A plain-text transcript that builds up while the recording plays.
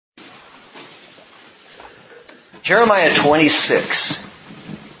Jeremiah 26,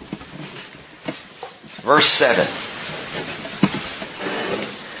 verse 7.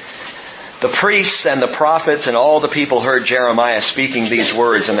 The priests and the prophets and all the people heard Jeremiah speaking these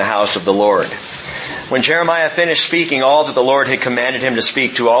words in the house of the Lord. When Jeremiah finished speaking all that the Lord had commanded him to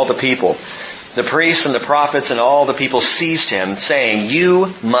speak to all the people, the priests and the prophets and all the people seized him, saying,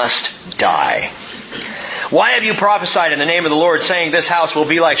 "You must die. Why have you prophesied in the name of the Lord, saying, this house will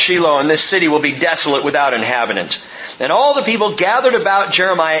be like Shiloh, and this city will be desolate without inhabitant?" And all the people gathered about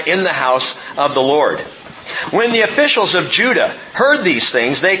Jeremiah in the house of the Lord. When the officials of Judah heard these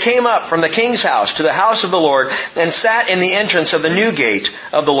things, they came up from the king's house to the house of the Lord and sat in the entrance of the new gate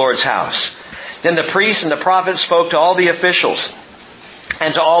of the Lord's house. Then the priests and the prophets spoke to all the officials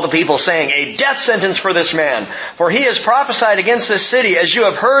and to all the people, saying, "A death sentence for this man, for he has prophesied against this city, as you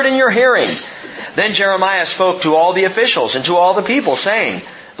have heard in your hearing." Then Jeremiah spoke to all the officials and to all the people, saying,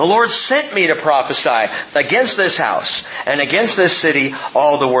 "The Lord sent me to prophesy against this house and against this city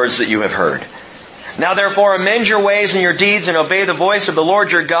all the words that you have heard. Now therefore amend your ways and your deeds and obey the voice of the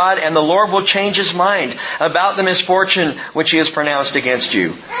Lord your God, and the Lord will change His mind about the misfortune which He has pronounced against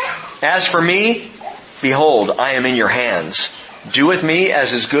you. As for me, behold, I am in your hands. Do with me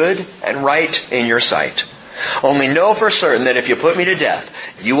as is good and right in your sight. Only know for certain that if you put me to death,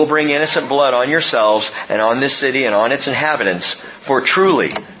 you will bring innocent blood on yourselves and on this city and on its inhabitants. For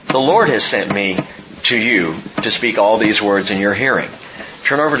truly, the Lord has sent me to you to speak all these words in your hearing."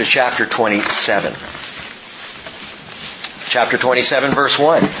 Turn over to chapter 27. Chapter 27, verse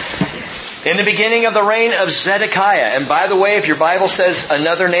 1. In the beginning of the reign of Zedekiah. And by the way, if your Bible says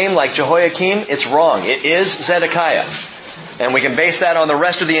another name like Jehoiakim, it's wrong. It is Zedekiah. And we can base that on the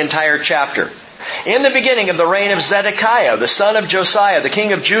rest of the entire chapter. In the beginning of the reign of Zedekiah, the son of Josiah, the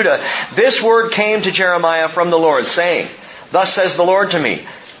king of Judah, this word came to Jeremiah from the Lord, saying, "Thus says the Lord to me,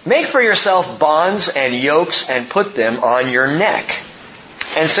 make for yourself bonds and yokes and put them on your neck.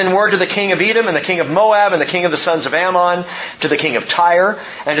 And send word to the king of Edom and the king of Moab and the king of the sons of Ammon, to the king of Tyre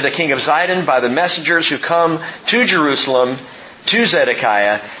and to the king of Zidon by the messengers who come to Jerusalem, to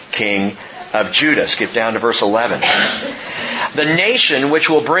Zedekiah, king of Judah." Skip down to verse 11. "The nation which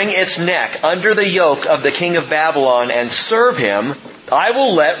will bring its neck under the yoke of the king of Babylon and serve him, I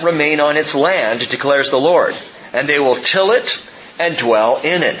will let remain on its land, declares the Lord, and they will till it and dwell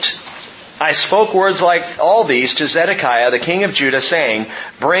in it. I spoke words like all these to Zedekiah, the king of Judah, saying,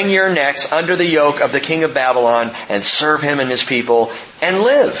 bring your necks under the yoke of the king of Babylon and serve him and his people and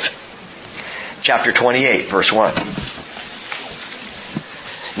live." Chapter 28, verse 1.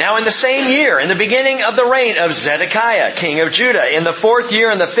 "Now in the same year, in the beginning of the reign of Zedekiah, king of Judah, in the 4th year,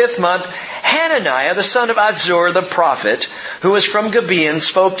 in the 5th month, Hananiah, the son of Azur, the prophet, who was from Gibeon,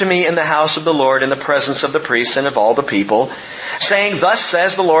 spoke to me in the house of the Lord in the presence of the priests and of all the people, saying, Thus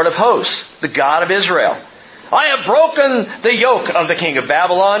says the Lord of hosts, the God of Israel, I have broken the yoke of the king of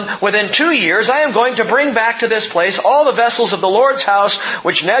Babylon. Within 2 years I am going to bring back to this place all the vessels of the Lord's house,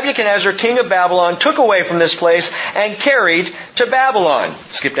 which Nebuchadnezzar, king of Babylon, took away from this place and carried to Babylon."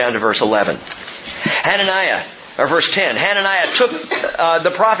 Skip down to verse 11. Verse 10. Hananiah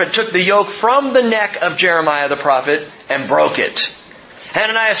the prophet took the yoke from the neck of Jeremiah the prophet and broke it.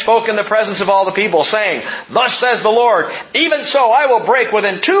 Hananiah spoke in the presence of all the people, saying, Thus says the Lord, even so I will break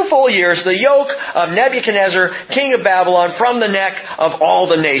within 2 full years the yoke of Nebuchadnezzar, king of Babylon, from the neck of all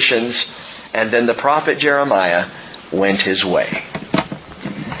the nations. And then the prophet Jeremiah went his way.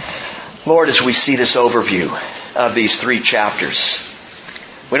 Lord, as we see this overview of these 3 chapters,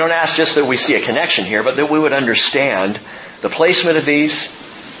 we don't ask just that we see a connection here, but that we would understand the placement of these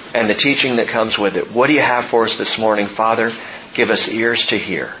and the teaching that comes with it. What do you have for us this morning, Father? Give us ears to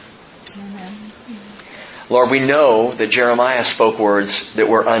hear. Amen. Lord, we know that Jeremiah spoke words that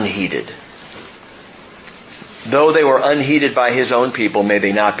were unheeded. Though they were unheeded by his own people, may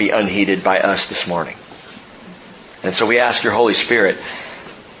they not be unheeded by us this morning. And so we ask your Holy Spirit,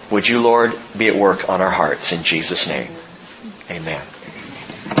 would you, Lord, be at work on our hearts in Jesus' name. Amen.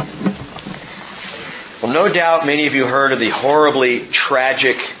 Well, no doubt many of you heard of the horribly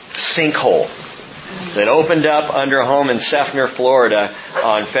tragic sinkhole that opened up under a home in Seffner, Florida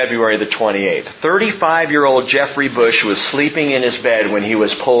on February the 28th. 35-year-old Jeffrey Bush was sleeping in his bed when he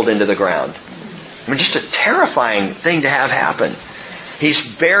was pulled into the ground. I mean, just a terrifying thing to have happen.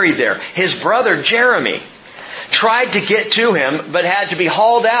 He's buried there. His brother, Jeremy, tried to get to him, but had to be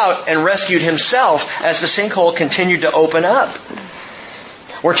hauled out and rescued himself as the sinkhole continued to open up.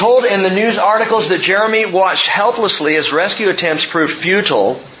 We're told in the news articles that Jeremy watched helplessly as rescue attempts proved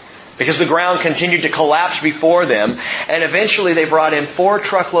futile because the ground continued to collapse before them, and eventually they brought in 4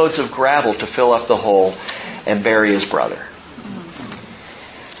 truckloads of gravel to fill up the hole and bury his brother.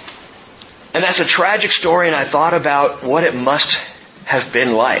 And that's a tragic story, and I thought about what it must have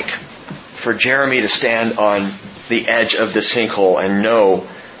been like for Jeremy to stand on the edge of the sinkhole and know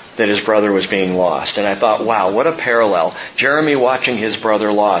that his brother was being lost. And I thought, wow, what a parallel. Jeremy watching his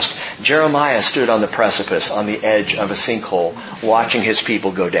brother lost. Jeremiah stood on the precipice, on the edge of a sinkhole, watching his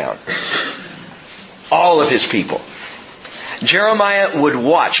people go down. All of his people. Jeremiah would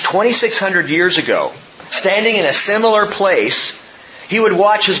watch 2,600 years ago, standing in a similar place. He would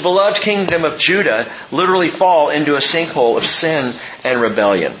watch his beloved kingdom of Judah literally fall into a sinkhole of sin and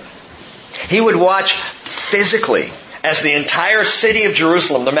rebellion. He would watch physically as the entire city of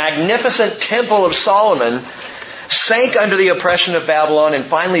Jerusalem, the magnificent temple of Solomon, sank under the oppression of Babylon and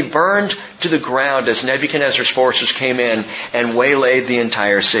finally burned to the ground as Nebuchadnezzar's forces came in and waylaid the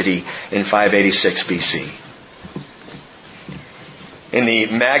entire city in 586 BC. In the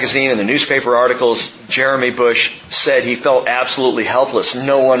magazine and the newspaper articles, Jeremy Bush said he felt absolutely helpless.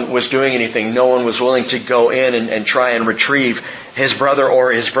 No one was doing anything. No one was willing to go in and try and retrieve his brother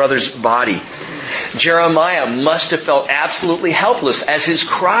or his brother's body. Jeremiah must have felt absolutely helpless as his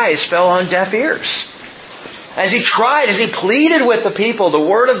cries fell on deaf ears. As he tried, as he pleaded with the people, the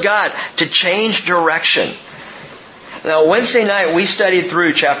Word of God, to change direction. Now, Wednesday night, we studied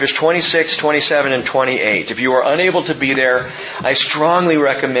through chapters 26, 27, and 28. If you were unable to be there, I strongly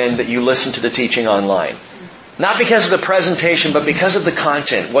recommend that you listen to the teaching online. Not because of the presentation, but because of the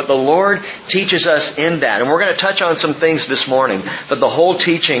content, what the Lord teaches us in that. And we're going to touch on some things this morning, but the whole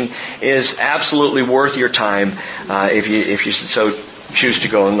teaching is absolutely worth your time if you so choose to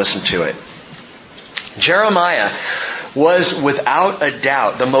go and listen to it. Jeremiah was without a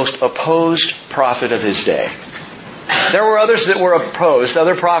doubt the most opposed prophet of his day. There were others that were opposed,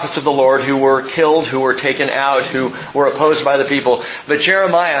 other prophets of the Lord who were killed, who were taken out, who were opposed by the people. But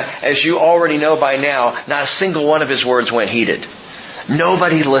Jeremiah, as you already know by now, not a single one of his words went heeded.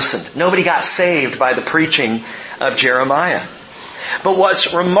 Nobody listened. Nobody got saved by the preaching of Jeremiah. But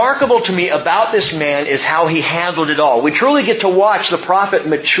what's remarkable to me about this man is how he handled it all. We truly get to watch the prophet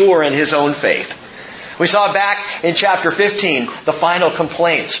mature in his own faith. We saw back in chapter 15 the final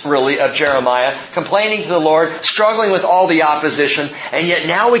complaints, really, of Jeremiah, complaining to the Lord, struggling with all the opposition, and yet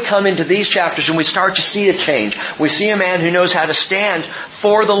now we come into these chapters and we start to see a change. We see a man who knows how to stand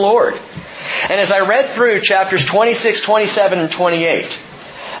for the Lord. And as I read through chapters 26, 27, and 28,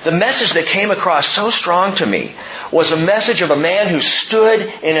 the message that came across so strong to me was a message of a man who stood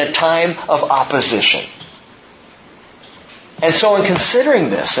in a time of opposition. And so in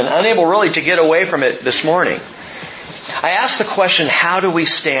considering this, and unable really to get away from it this morning, I asked the question, how do we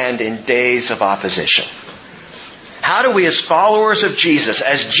stand in days of opposition? How do we, as followers of Jesus,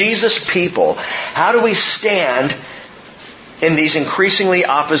 as Jesus people, how do we stand in these increasingly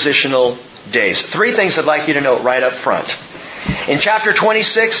oppositional days? 3 things I'd like you to note right up front. In chapter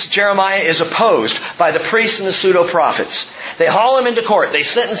 26, Jeremiah is opposed by the priests and the pseudo-prophets. They haul him into court. They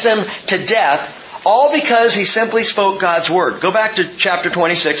sentence him to death, all because he simply spoke God's Word. Go back to chapter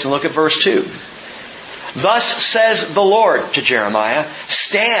 26 and look at verse 2. Thus says the Lord to Jeremiah,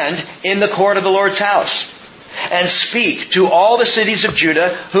 stand in the court of the Lord's house and speak to all the cities of Judah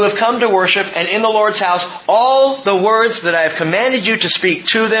who have come to worship, and in the Lord's house all the words that I have commanded you to speak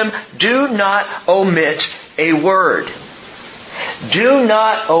to them. Do not omit a word. Do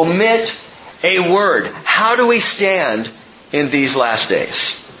not omit a word. How do we stand in these last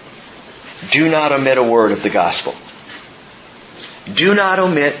days? Do not omit a word of the gospel. Do not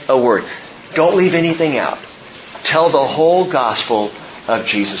omit a word. Don't leave anything out. Tell the whole gospel of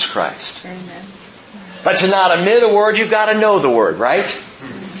Jesus Christ. Amen. But to not omit a word, you've got to know the word, right?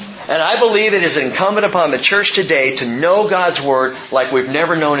 And I believe it is incumbent upon the church today to know God's Word like we've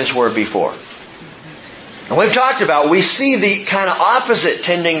never known His Word before. And we've talked about, we see the kind of opposite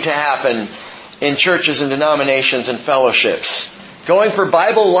tending to happen in churches and denominations and fellowships. Going for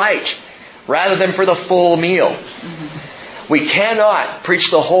Bible light rather than for the full meal. We cannot preach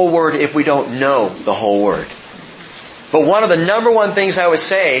the whole Word if we don't know the whole Word. But one of the number one things I would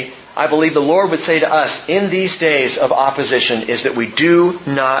say, I believe the Lord would say to us in these days of opposition, is that we do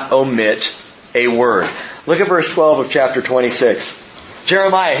not omit a word. Look at verse 12 of chapter 26.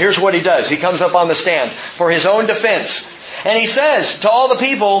 Jeremiah, here's what he does. He comes up on the stand for his own defense. And he says to all the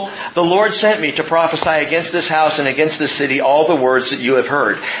people, the Lord sent me to prophesy against this house and against this city all the words that you have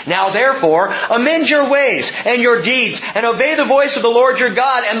heard. Now therefore, amend your ways and your deeds and obey the voice of the Lord your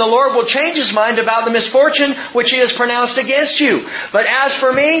God, and the Lord will change His mind about the misfortune which He has pronounced against you. But as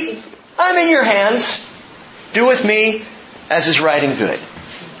for me, I'm in your hands. Do with me as is right and good.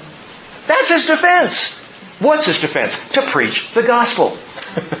 That's his defense. What's his defense? To preach the gospel.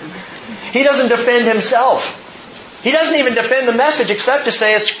 He doesn't defend himself. He doesn't even defend the message except to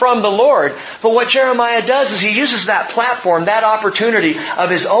say it's from the Lord. But what Jeremiah does is he uses that platform, that opportunity of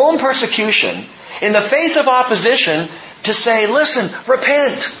his own persecution in the face of opposition to say, listen,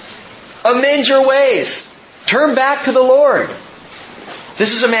 repent, amend your ways, turn back to the Lord.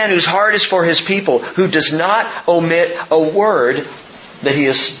 This is a man whose heart is for his people, who does not omit a word that he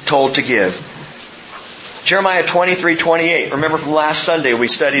is told to give. Jeremiah 23:28. Remember from last Sunday we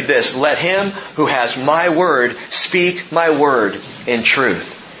studied this. Let him who has my word speak my word in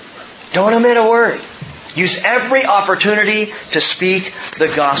truth. Don't omit a word. Use every opportunity to speak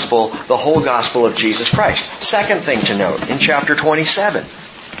the gospel, the whole gospel of Jesus Christ. Second thing to note, in chapter 27.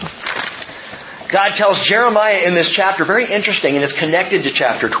 God tells Jeremiah in this chapter, very interesting, and it's connected to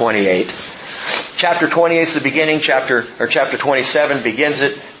chapter 28. Chapter 28 is the beginning, chapter 27 begins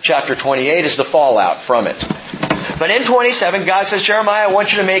it. Chapter 28 is the fallout from it. But in 27, God says, Jeremiah, I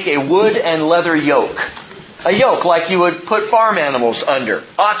want you to make a wood and leather yoke. A yoke like you would put farm animals under,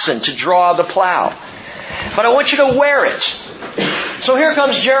 oxen to draw the plow. But I want you to wear it. So here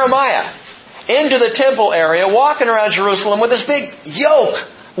comes Jeremiah into the temple area, walking around Jerusalem with this big yoke,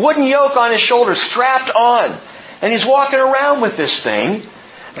 wooden yoke on his shoulders, strapped on. And he's walking around with this thing.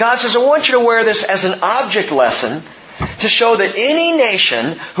 God says, I want you to wear this as an object lesson to show that any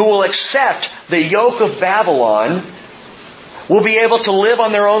nation who will accept the yoke of Babylon will be able to live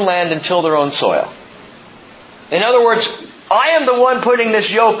on their own land and till their own soil. In other words, I am the one putting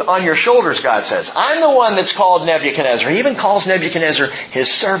this yoke on your shoulders, God says. I'm the one that's called Nebuchadnezzar. He even calls Nebuchadnezzar his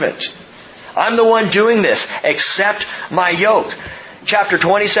servant. I'm the one doing this. Accept my yoke. Chapter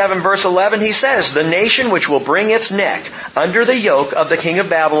 27, verse 11, he says, the nation which will bring its neck under the yoke of the king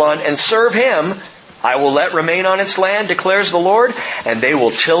of Babylon and serve him, I will let remain on its land, declares the Lord, and they will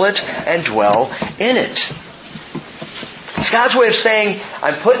till it and dwell in it. It's God's way of saying,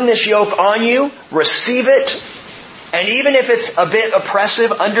 I'm putting this yoke on you, receive it, and even if it's a bit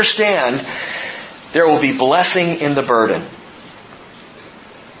oppressive, understand, there will be blessing in the burden.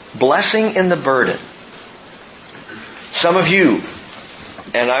 Blessing in the burden. Some of you,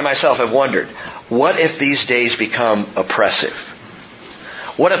 and I myself have wondered, what if these days become oppressive?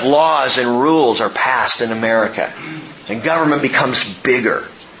 What if laws and rules are passed in America and government becomes bigger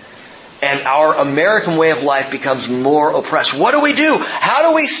and our American way of life becomes more oppressed? What do we do? How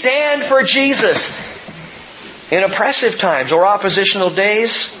do we stand for Jesus in oppressive times or oppositional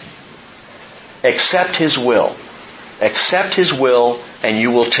days? Accept His will. Accept His will and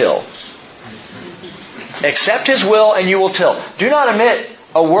you will till. Accept His will and you will till. Do not omit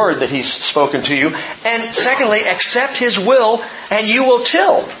a word that He's spoken to you. And secondly, accept His will and you will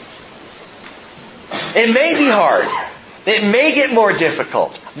till. It may be hard. It may get more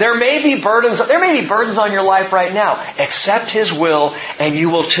difficult. There may be burdens on your life right now. Accept His will and you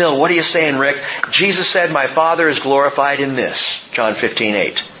will till. What are you saying, Rick? Jesus said, my Father is glorified in this, John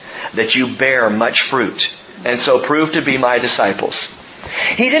 15:8, that you bear much fruit and so prove to be my disciples.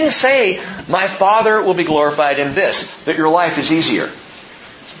 He didn't say, my Father will be glorified in this, that your life is easier,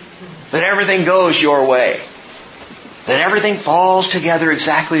 that everything goes your way, that everything falls together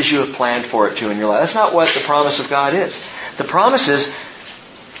exactly as you have planned for it to in your life. That's not what the promise of God is. The promise is,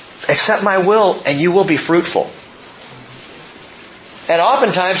 accept my will and you will be fruitful. And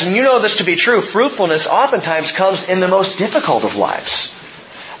oftentimes, and you know this to be true, fruitfulness oftentimes comes in the most difficult of lives.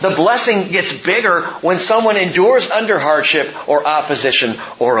 The blessing gets bigger when someone endures under hardship or opposition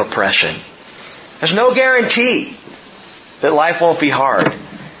or oppression. There's no guarantee that life won't be hard.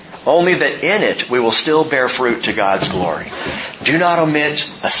 Only that in it we will still bear fruit to God's glory. Do not omit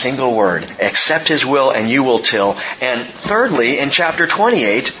a single word. Accept His will and you will till. And thirdly, in chapter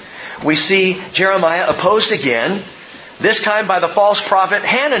 28, we see Jeremiah opposed again, this time by the false prophet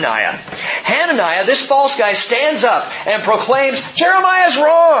Hananiah. Hananiah, this false guy, stands up and proclaims, Jeremiah's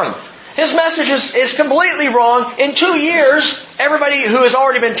wrong. His message is completely wrong. In 2 years, everybody who has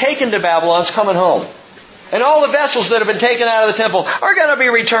already been taken to Babylon is coming home. And all the vessels that have been taken out of the temple are going to be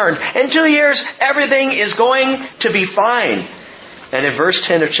returned. In 2 years, everything is going to be fine. And in verse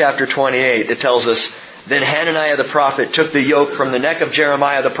 10 of chapter 28, it tells us, then Hananiah the prophet took the yoke from the neck of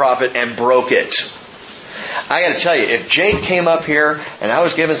Jeremiah the prophet and broke it. I got to tell you, if Jake came up here and I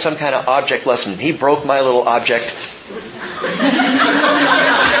was given some kind of object lesson, and he broke my little object,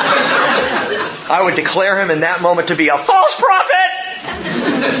 I would declare him in that moment to be a false prophet.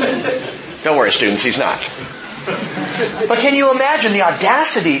 Don't worry, students, he's not. But can you imagine the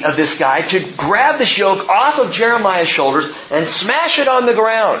audacity of this guy to grab this yoke off of Jeremiah's shoulders and smash it on the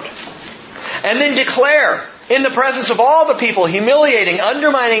ground? And then declare in the presence of all the people, humiliating,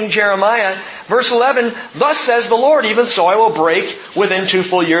 undermining Jeremiah. Verse 11, thus says the Lord, even so I will break within 2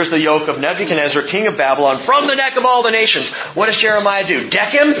 full years the yoke of Nebuchadnezzar, king of Babylon, from the neck of all the nations. What does Jeremiah do?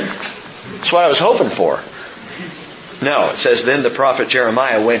 Deck him? That's what I was hoping for. No, it says, then the prophet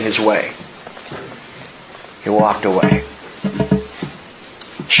Jeremiah went his way. He walked away.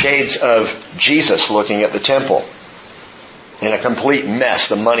 Shades of Jesus looking at the temple in a complete mess,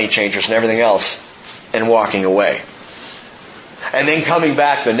 the money changers and everything else, and walking away. And then coming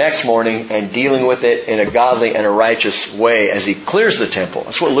back the next morning and dealing with it in a godly and a righteous way as he clears the temple.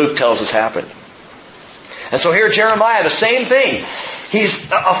 That's what Luke tells us happened. And so here Jeremiah, the same thing. He's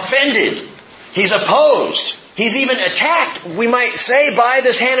offended. He's opposed. He's even attacked, we might say, by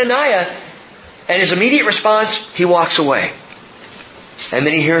this Hananiah. And his immediate response, he walks away. And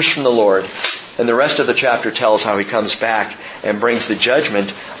then he hears from the Lord. And the rest of the chapter tells how he comes back and brings the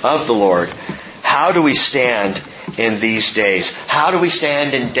judgment of the Lord. How do we stand in these days? How do we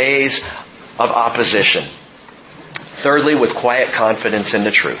stand in days of opposition? Thirdly, with quiet confidence in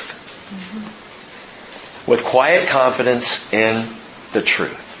the truth. With quiet confidence in the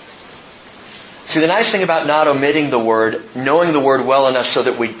truth. See, the nice thing about not omitting the word, knowing the word well enough so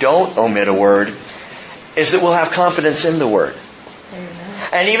that we don't omit a word, is that we'll have confidence in the word. Amen.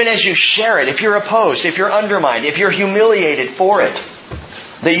 And even as you share it, if you're opposed, if you're undermined, if you're humiliated for it,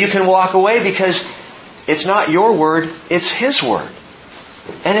 that you can walk away because it's not your word, it's His word.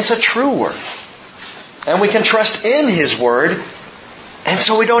 And it's a true word. And we can trust in His word, and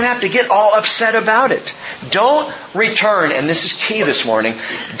so we don't have to get all upset about it. Don't return, and this is key this morning,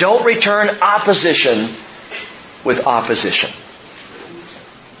 don't return opposition with opposition.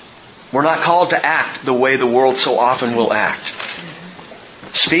 We're not called to act the way the world so often will act.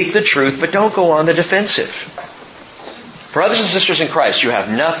 Speak the truth, but don't go on the defensive. Brothers and sisters in Christ, you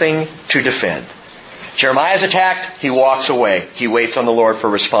have nothing to defend. Jeremiah is attacked, he walks away. He waits on the Lord for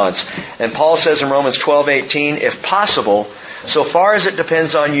response. And Paul says in Romans 12:18, if possible, so far as it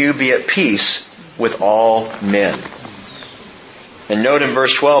depends on you, be at peace with all men. And note in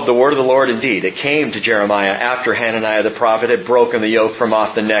verse 12, the word of the Lord indeed, it came to Jeremiah after Hananiah the prophet had broken the yoke from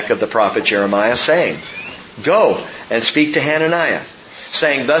off the neck of the prophet Jeremiah, saying, go and speak to Hananiah,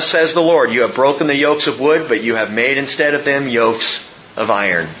 saying, thus says the Lord, you have broken the yokes of wood, but you have made instead of them yokes of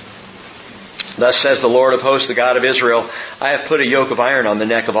iron. Thus says the Lord of hosts, the God of Israel, I have put a yoke of iron on the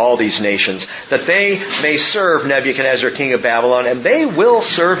neck of all these nations, that they may serve Nebuchadnezzar, king of Babylon, and they will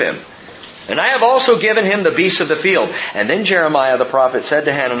serve him. And I have also given him the beasts of the field. And then Jeremiah the prophet said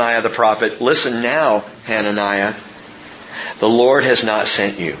to Hananiah the prophet, listen now, Hananiah, the Lord has not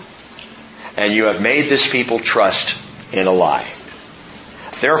sent you, and you have made this people trust in a lie.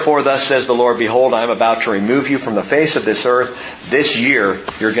 Therefore, thus says the Lord, behold, I am about to remove you from the face of this earth. This year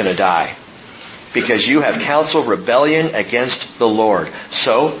you're going to die, because you have counseled rebellion against the Lord.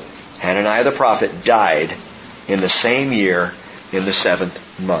 So, Hananiah the prophet died in the same year in the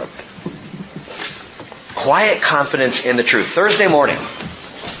 7th month. Quiet confidence in the truth. Thursday morning,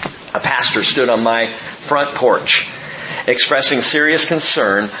 a pastor stood on my front porch expressing serious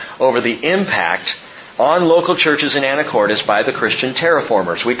concern over the impact on local churches in Anacortes by the Christian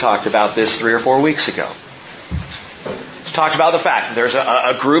terraformers. We talked about this 3 or 4 weeks ago. Talked about the fact that there's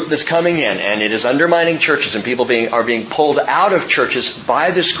a group that's coming in and it is undermining churches, and people are being pulled out of churches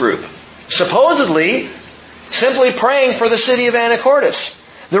by this group, supposedly simply praying for the city of Anacortes.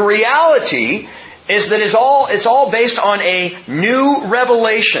 The reality is that it's all based on a new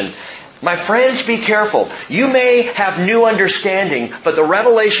revelation. My friends, be careful. You may have new understanding, but the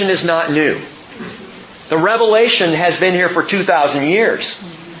revelation is not new. The revelation has been here for 2,000 years.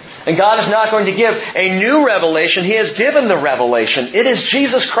 And God is not going to give a new revelation. He has given the revelation. It is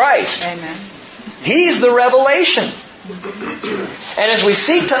Jesus Christ. Amen. He's the revelation. And as we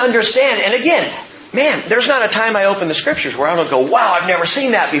seek to understand, and again, man, there's not a time I open the Scriptures where I don't go, wow, I've never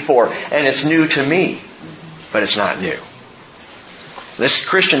seen that before. And it's new to me. But it's not new. This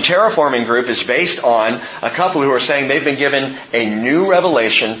Christian terraforming group is based on a couple who are saying they've been given a new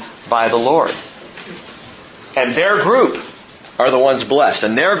revelation by the Lord. And their group are the ones blessed.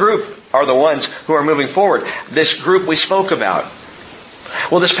 And their group are the ones who are moving forward. This group we spoke about.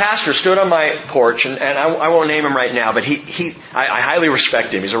 Well, this pastor stood on my porch, and I won't name him right now, but I highly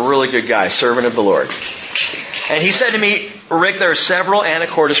respect him. He's a really good guy, servant of the Lord. And he said to me, Rick, there are several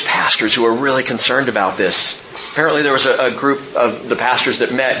Anacortes pastors who are really concerned about this. Apparently there was a group of the pastors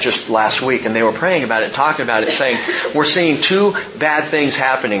that met just last week, and they were praying about it, talking about it, saying, we're seeing 2 bad things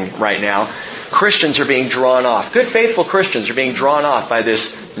happening right now. Christians are being drawn off. Good, faithful Christians are being drawn off by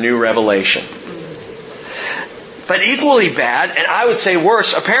this new revelation. But equally bad, and I would say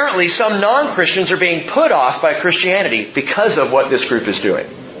worse, apparently some non-Christians are being put off by Christianity because of what this group is doing.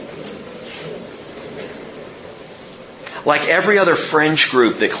 Like every other fringe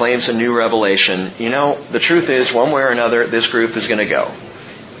group that claims a new revelation, the truth is, one way or another, this group is going to go.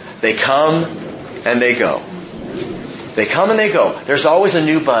 They come and they go. They come and they go. There's always a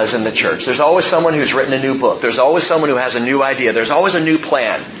new buzz in the church. There's always someone who's written a new book. There's always someone who has a new idea. There's always a new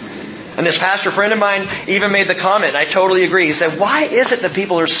plan. And this pastor friend of mine even made the comment, and I totally agree. He said, why is it that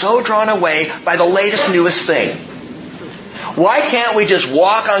people are so drawn away by the latest, newest thing? Why can't we just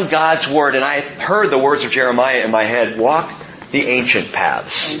walk on God's Word? And I heard the words of Jeremiah in my head, walk the ancient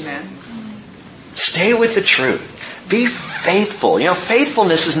paths. Amen. Stay with the truth. Be faithful.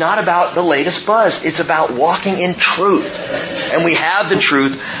 Faithfulness is not about the latest buzz. It's about walking in truth. And we have the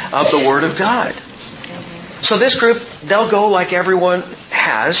truth of the Word of God. So this group, they'll go like everyone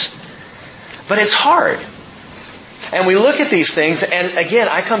has, but it's hard. And we look at these things, and again,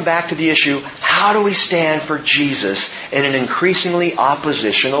 I come back to the issue, how do we stand for Jesus in an increasingly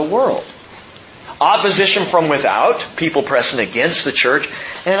oppositional world? Opposition from without, people pressing against the church,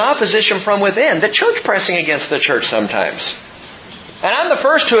 and opposition from within, the church pressing against the church sometimes. And I'm the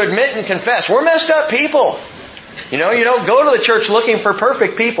first to admit and confess, we're messed up people. You don't go to the church looking for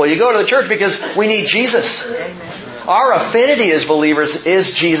perfect people. You go to the church because we need Jesus. Our affinity as believers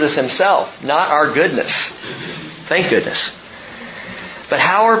is Jesus Himself, not our goodness. Thank goodness. But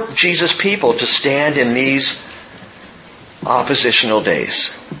how are Jesus' people to stand in these oppositional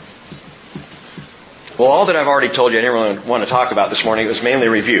days? Well, all that I've already told you, I didn't really want to talk about this morning. It was mainly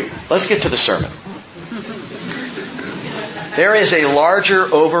review. Let's get to the sermon. There is a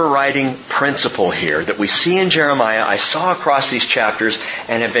larger overriding principle here that we see in Jeremiah. I saw across these chapters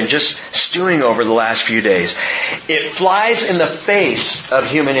and have been just stewing over the last few days. It flies in the face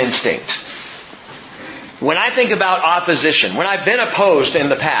of human instinct. When I think about opposition, when I've been opposed in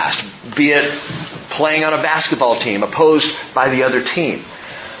the past, be it playing on a basketball team, opposed by the other team,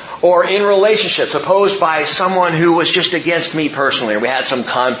 or in relationships, opposed by someone who was just against me personally, or we had some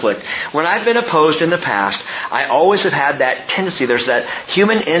conflict. When I've been opposed in the past, I always have had that tendency, there's that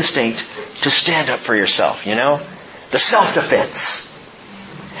human instinct to stand up for yourself, the self-defense.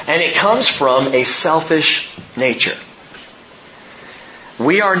 And it comes from a selfish nature.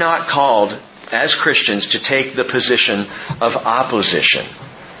 We are not called, as Christians, to take the position of opposition.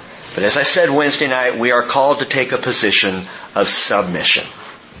 But as I said Wednesday night, we are called to take a position of submission.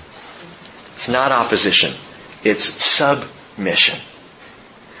 It's not opposition. It's submission.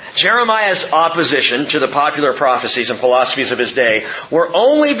 Jeremiah's opposition to the popular prophecies and philosophies of his day were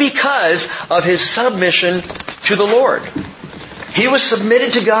only because of his submission to the Lord. He was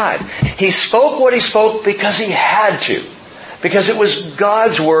submitted to God. He spoke what he spoke because he had to. Because it was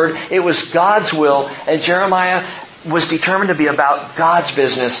God's word, it was God's will, and Jeremiah was determined to be about God's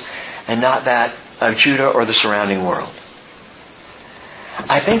business and not that of Judah or the surrounding world.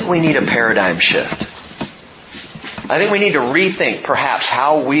 I think we need a paradigm shift. I think we need to rethink perhaps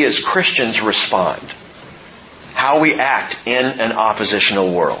how we as Christians respond, how we act in an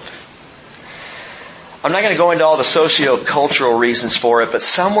oppositional world. I'm not going to go into all the socio-cultural reasons for it, but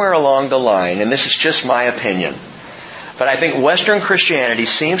somewhere along the line, and this is just my opinion, but I think Western Christianity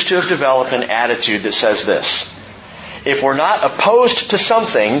seems to have developed an attitude that says this: if we're not opposed to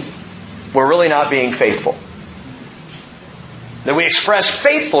something, we're really not being faithful. That we express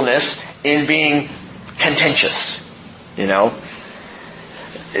faithfulness in being contentious.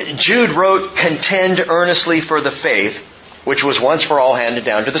 Jude wrote, "Contend earnestly for the faith, which was once for all handed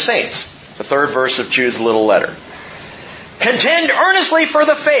down to the saints." The third verse of Jude's little letter. Contend earnestly for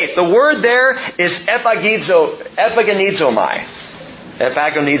the faith. The word there is epagonizomai.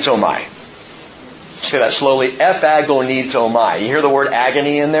 Epagonizomai. Say that slowly. Epagonizomai. You hear the word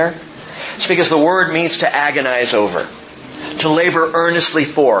agony in there? It's because the word means to agonize over. To labor earnestly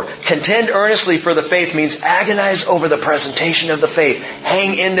for. Contend earnestly for the faith means agonize over the presentation of the faith.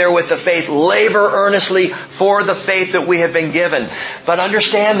 Hang in there with the faith. Labor earnestly for the faith that we have been given. But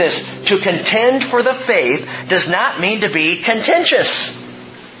understand this. To contend for the faith does not mean to be contentious.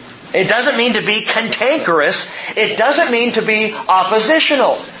 It doesn't mean to be cantankerous. It doesn't mean to be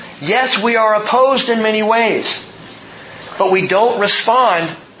oppositional. Yes, we are opposed in many ways. But we don't respond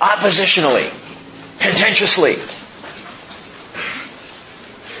oppositionally, contentiously.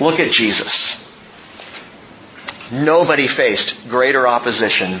 Look at Jesus. Nobody faced greater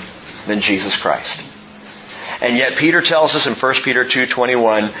opposition than Jesus Christ. And yet Peter tells us in 1 Peter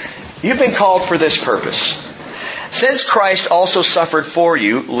 2:21, you've been called for this purpose. Since Christ also suffered for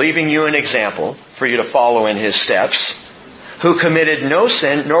you, leaving you an example for you to follow in His steps, who committed no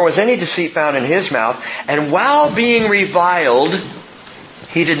sin, nor was any deceit found in his mouth. And while being reviled,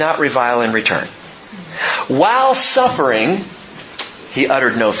 he did not revile in return. While suffering, he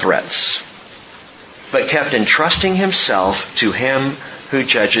uttered no threats, but kept entrusting himself to him who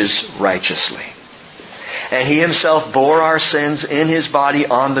judges righteously. And he himself bore our sins in his body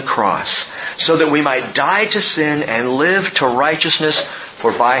on the cross, so that we might die to sin and live to righteousness,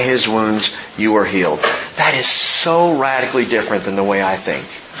 for by his wounds you were healed. That is so radically different than the way I think.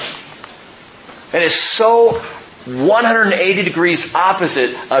 It is so 180 degrees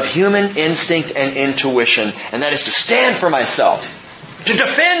opposite of human instinct and intuition, and that is to stand for myself, to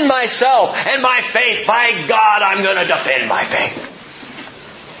defend myself and my faith. By God, I'm going to defend my faith.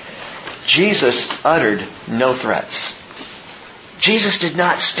 Jesus uttered no threats. Jesus did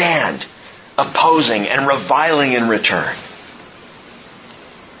not stand opposing and reviling in return.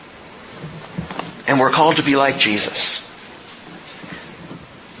 And we're called to be like Jesus.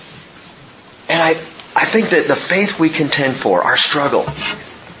 And I think that the faith we contend for, our struggle,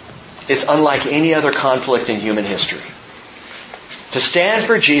 it's unlike any other conflict in human history. To stand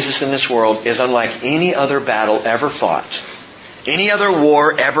for Jesus in this world is unlike any other battle ever fought, any other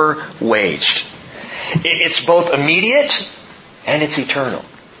war ever waged. It's both immediate and it's eternal.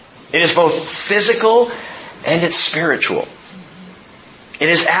 It is both physical and it's spiritual. It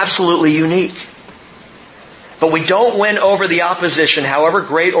is absolutely unique. But we don't win over the opposition, however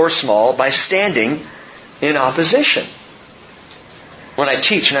great or small, by standing in opposition. When I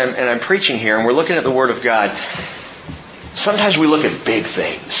teach and I'm preaching here and we're looking at the Word of God, sometimes we look at big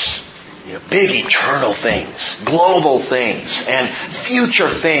things. Big eternal things, global things, and future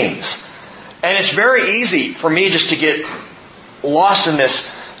things. And it's very easy for me just to get lost in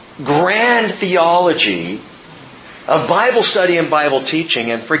this grand theology of Bible study and Bible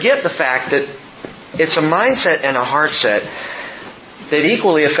teaching and forget the fact that it's a mindset and a heart set that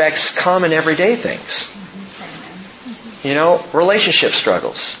equally affects common everyday things. Relationship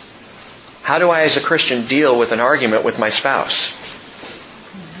struggles. How do I as a Christian deal with an argument with my spouse?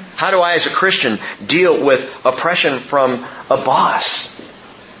 How do I as a Christian deal with oppression from a boss?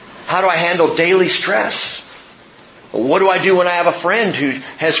 How do I handle daily stress? What do I do when I have a friend who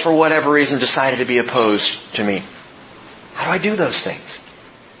has, for whatever reason, decided to be opposed to me? How do I do those things?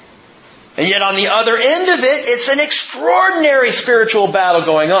 And yet on the other end of it, it's an extraordinary spiritual battle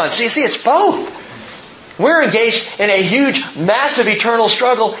going on. So you see, it's both. We're engaged in a huge, massive, eternal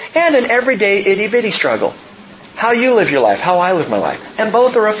struggle and an everyday, itty-bitty struggle. How you live your life, how I live my life. And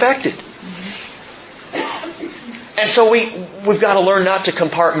both are affected. And so we've got to learn not to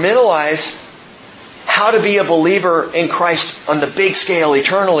compartmentalize how to be a believer in Christ on the big scale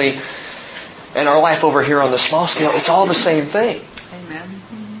eternally and our life over here on the small scale. It's all the same thing. Amen.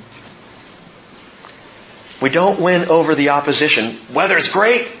 We don't win over the opposition, whether it's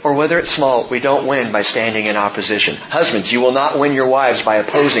great or whether it's small. We don't win by standing in opposition. Husbands, you will not win your wives by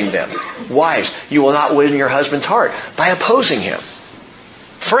opposing them. Wives, you will not win your husband's heart by opposing him.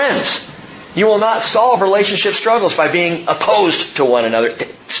 Friends, you will not solve relationship struggles by being opposed to one another.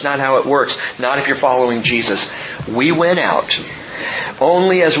 It's not how it works. Not if you're following Jesus. We win out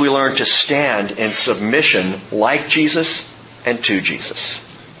only as we learn to stand in submission like Jesus and to Jesus.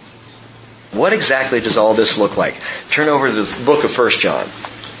 What exactly does all this look like? Turn over to the book of 1 John.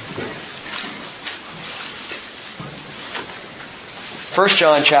 1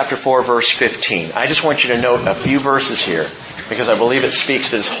 John chapter 4, verse 15. I just want you to note a few verses here because I believe it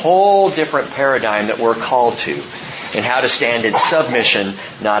speaks to this whole different paradigm that we're called to and how to stand in submission,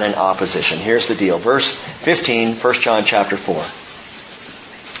 not in opposition. Here's the deal. Verse 15, 1 John chapter 4.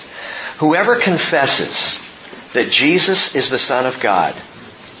 Whoever confesses that Jesus is the Son of God,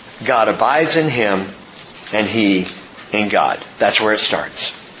 God abides in him, and he in God. That's where it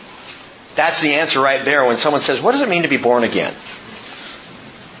starts. That's the answer right there when someone says, what does it mean to be born again?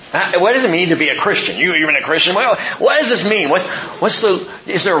 What does it mean to be a Christian? You've been a Christian? What does this mean?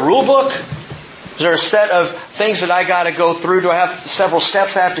 Is there a rule book? Is there a set of things that I got to go through? Do I have several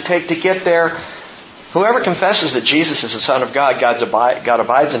steps I have to take to get there? Whoever confesses that Jesus is the Son of God, God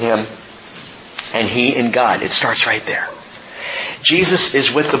abides in him, and he in God. It starts right there. Jesus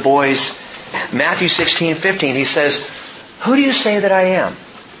is with the boys. Matthew 16:15, he says, who do you say that I am?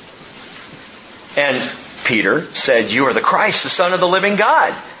 And Peter said, you are the Christ, the Son of the living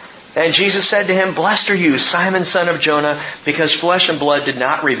God. And Jesus said to him, blessed are you, Simon, son of Jonah, because flesh and blood did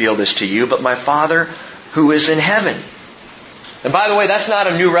not reveal this to you, but my Father who is in heaven. And by the way, that's not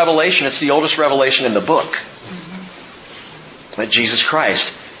a new revelation. It's the oldest revelation in the book. That Jesus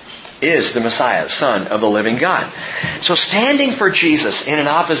Christ is the Messiah, Son of the living God. So standing for Jesus in an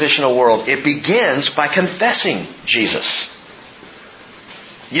oppositional world, it begins by confessing Jesus.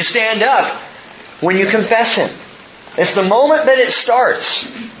 You stand up when you confess Him. It's the moment that it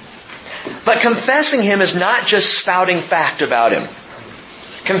starts. But confessing Him is not just spouting fact about Him.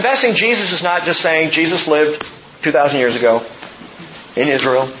 Confessing Jesus is not just saying Jesus lived 2,000 years ago in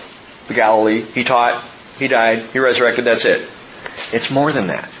Israel, the Galilee. He taught, He died, He resurrected, that's it. It's more than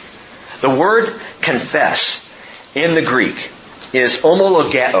that. The word confess in the Greek is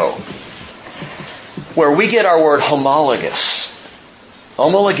homologeo, where we get our word homologous.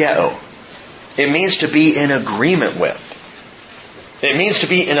 Homologeo. It means to be in agreement with. It means to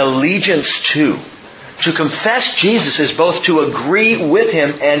be in allegiance to. To confess Jesus is both to agree with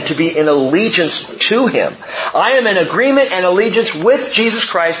Him and to be in allegiance to Him. I am in agreement and allegiance with Jesus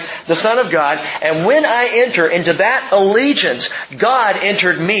Christ, the Son of God, and when I enter into that allegiance, God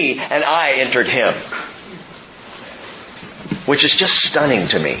entered me and I entered Him. Which is just stunning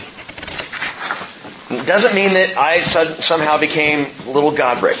to me. It doesn't mean that I somehow became little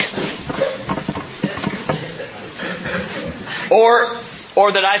Godric.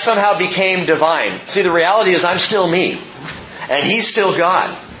 Or that I somehow became divine. See, the reality is I'm still me. And He's still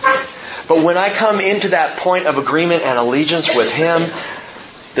God. But when I come into that point of agreement and allegiance with Him,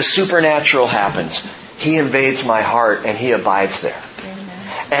 the supernatural happens. He invades my heart and He abides there.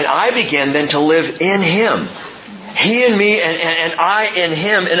 And I begin then to live in Him. He in me and I in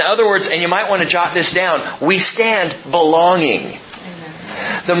Him. In other words, and you might want to jot this down, we stand belonging.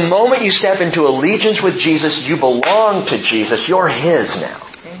 The moment you step into allegiance with Jesus, you belong to Jesus. You're His now.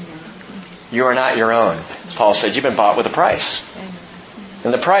 You are not your own. Paul said, you've been bought with a price.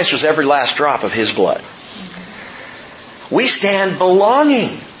 And the price was every last drop of His blood. We stand belonging.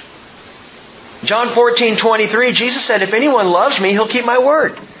 John 14:23, Jesus said, if anyone loves me, he'll keep my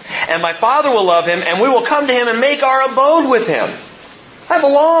word. And my Father will love him, and we will come to him and make our abode with him. I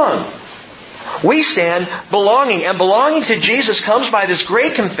belong. We stand belonging. And belonging to Jesus comes by this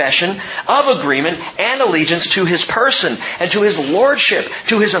great confession of agreement and allegiance to His person and to His lordship,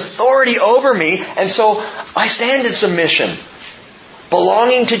 to His authority over me. And so I stand in submission.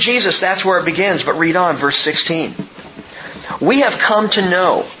 Belonging to Jesus, that's where it begins. But read on, verse 16. We have come to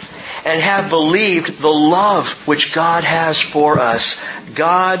know and have believed the love which God has for us.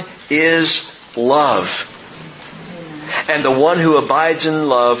 God is love. And the one who abides in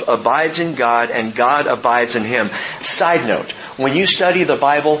love abides in God, and God abides in him. Side note, when you study the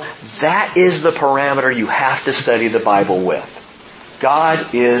Bible, that is the parameter you have to study the Bible with.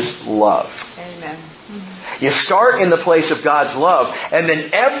 God is love. Amen. You start in the place of God's love, and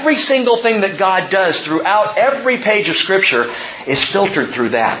then every single thing that God does throughout every page of Scripture is filtered through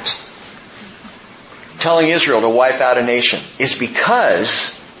that. Telling Israel to wipe out a nation is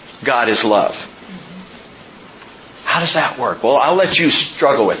because God is love. How does that work? Well, I'll let you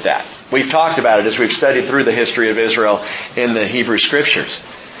struggle with that. We've talked about it as we've studied through the history of Israel in the Hebrew Scriptures.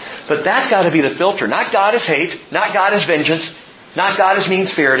 But that's got to be the filter. Not God is hate, not God is vengeance, not God is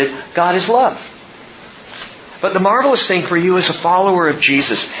mean-spirited. God is love. But the marvelous thing for you as a follower of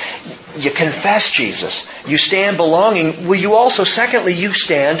Jesus, you confess Jesus. You stand belonging. Well, you also, secondly, you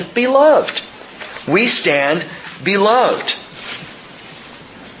stand beloved. We stand beloved.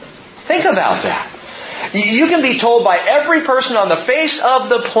 Think about that. You can be told by every person on the face of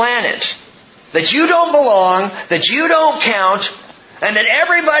the planet that you don't belong, that you don't count, and that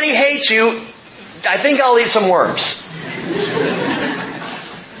everybody hates you. I think I'll eat some worms.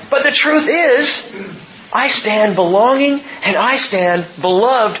 But the truth is, I stand belonging and I stand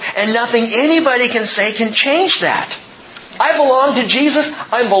beloved, and nothing anybody can say can change that. I belong to Jesus.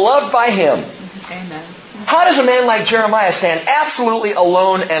 I'm beloved by Him. Amen. How does a man like Jeremiah stand absolutely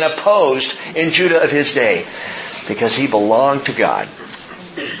alone and opposed in Judah of his day? Because he belonged to God.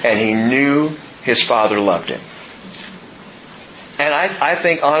 And he knew his Father loved him. And I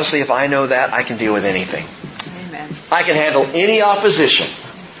think, honestly, if I know that, I can deal with anything. Amen. I can handle any opposition.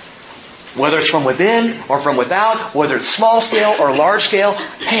 Whether it's from within or from without, whether it's small scale or large scale.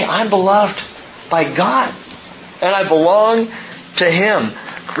 Hey, I'm beloved by God. And I belong to Him.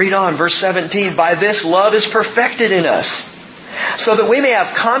 Read on, verse 17. By this love is perfected in us, so that we may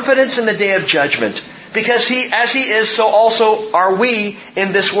have confidence in the day of judgment. Because as He is, so also are we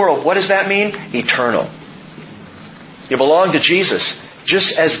in this world. What does that mean? Eternal. You belong to Jesus.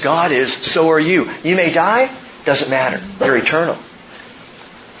 Just as God is, so are you. You may die, doesn't matter. You're eternal.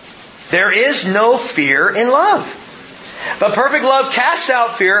 There is no fear in love. But perfect love casts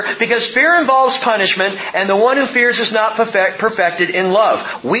out fear, because fear involves punishment, and the one who fears is not perfected in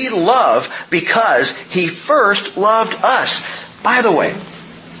love. We love because He first loved us. By the way,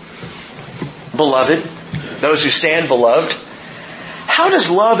 beloved, those who stand beloved, how does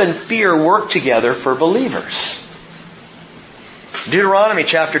love and fear work together for believers? Deuteronomy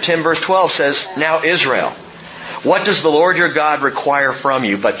chapter 10 verse 12 says, "Now Israel, what does the Lord your God require from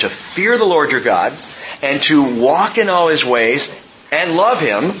you but to fear the Lord your God and to walk in all His ways and love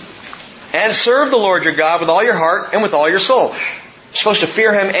Him and serve the Lord your God with all your heart and with all your soul." You're supposed to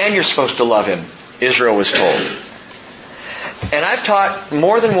fear Him and you're supposed to love Him, Israel was told. And I've taught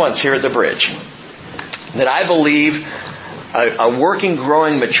more than once here at the Bridge that I believe a working,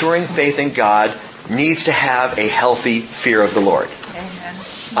 growing, maturing faith in God needs to have a healthy fear of the Lord. Amen.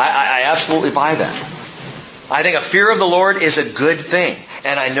 I absolutely buy that. I think a fear of the Lord is a good thing.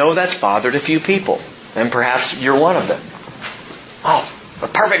 And I know that's bothered a few people. And perhaps you're one of them. Oh,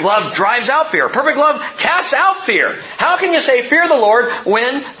 but perfect love drives out fear. Perfect love casts out fear. How can you say fear the Lord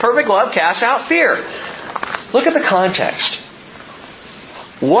when perfect love casts out fear? Look at the context.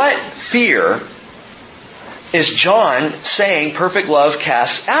 What fear is John saying perfect love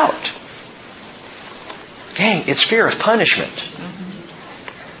casts out? Gang, it's fear of punishment.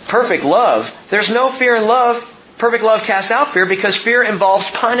 Perfect love, there's no fear in love. Perfect love casts out fear because fear involves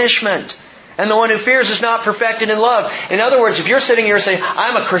punishment. And the one who fears is not perfected in love. In other words, if you're sitting here saying,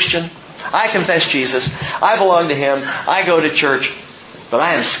 "I'm a Christian, I confess Jesus, I belong to Him, I go to church, but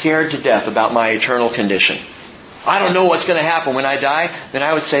I am scared to death about my eternal condition. I don't know what's going to happen when I die," then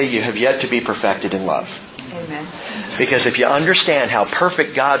I would say you have yet to be perfected in love. Amen. Because if you understand how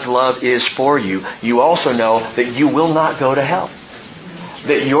perfect God's love is for you, you also know that you will not go to hell.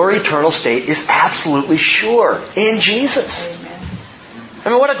 That your eternal state is absolutely sure in Jesus. Amen. I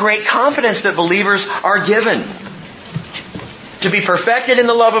mean, what a great confidence that believers are given. To be perfected in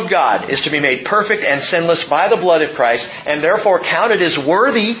the love of God is to be made perfect and sinless by the blood of Christ, and therefore counted as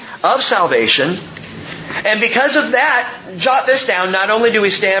worthy of salvation. And because of that, jot this down, not only do we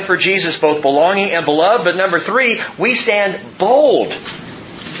stand for Jesus, both belonging and beloved, but number 3, we stand bold.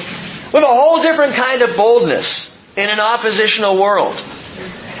 We have a whole different kind of boldness in an oppositional world.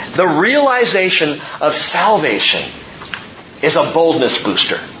 The realization of salvation is a boldness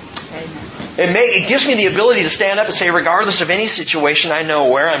booster. It gives me the ability to stand up and say, regardless of any situation, I know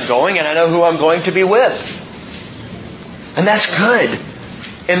where I'm going and I know who I'm going to be with. And that's good.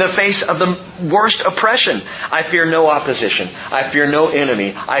 In the face of the worst oppression, I fear no opposition. I fear no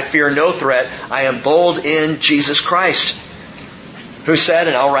enemy. I fear no threat. I am bold in Jesus Christ, who said,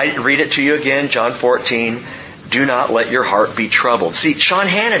 and I'll read it to you again, John 14, "Do not let your heart be troubled." See, Sean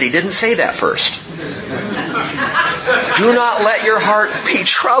Hannity didn't say that first. Do not let your heart be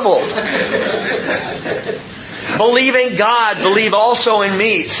troubled. Believe in God. Believe also in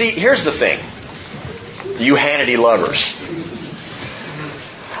me. See, here's the thing. You Hannity lovers.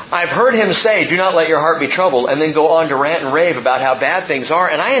 I've heard him say, "Do not let your heart be troubled," and then go on to rant and rave about how bad things are,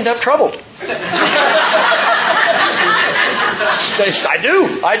 and I end up troubled. I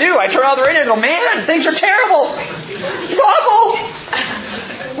do. I turn on the radio and go, "Man, things are terrible. It's awful.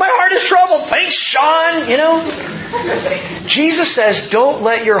 My heart is troubled. Thanks, Sean." You know? Jesus says, don't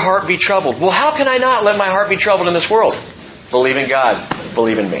let your heart be troubled. Well, how can I not let my heart be troubled in this world? Believe in God.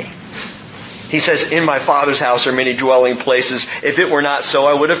 Believe in me. He says, "In my Father's house are many dwelling places. If it were not so,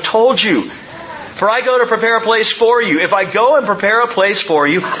 I would have told you. For I go to prepare a place for you. If I go and prepare a place for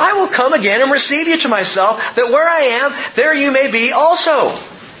you, I will come again and receive you to myself, that where I am, there you may be also.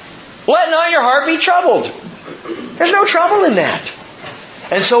 Let not your heart be troubled." There's no trouble in that.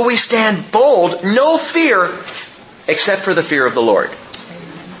 And so we stand bold, no fear, except for the fear of the Lord.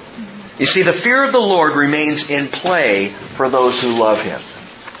 You see, the fear of the Lord remains in play for those who love Him.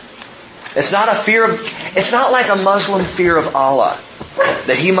 It's not like a Muslim fear of Allah,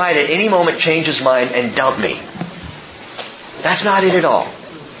 that He might at any moment change His mind and dump me. That's not it at all.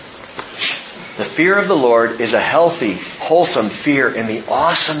 The fear of the Lord is a healthy, wholesome fear in the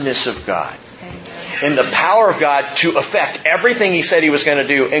awesomeness of God, in the power of God to effect everything He said He was going to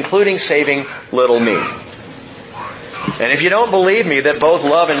do, including saving little me. And if you don't believe me that both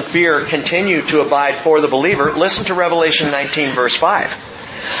love and fear continue to abide for the believer, listen to Revelation 19 verse 5.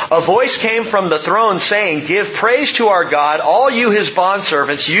 "A voice came from the throne saying, 'Give praise to our God, all you His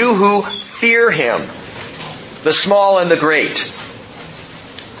bondservants, you who fear Him, the small and the great.'"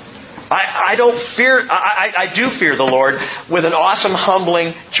 I do fear the Lord with an awesome,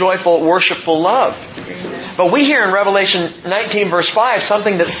 humbling, joyful, worshipful love. But we hear in Revelation 19 verse 5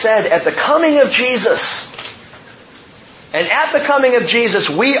 something that's said at the coming of Jesus. And at the coming of Jesus,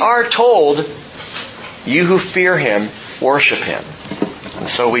 we are told, "You who fear Him, worship Him." And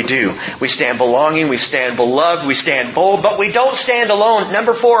so we do. We stand belonging, we stand beloved, we stand bold, but we don't stand alone.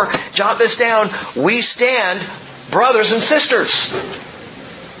 Number 4, jot this down. We stand brothers and sisters.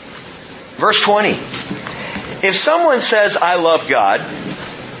 Verse 20. "If someone says, 'I love God,'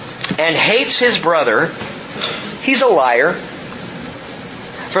 and hates his brother, he's a liar.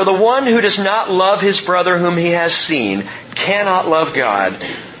 For the one who does not love his brother whom he has seen cannot love God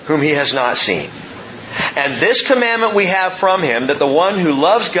whom he has not seen. And this commandment we have from him, that the one who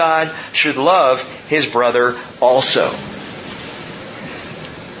loves God should love his brother also.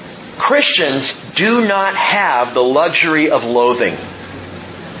 Christians do not have the luxury of loathing.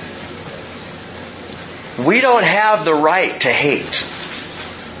 We don't have the right to hate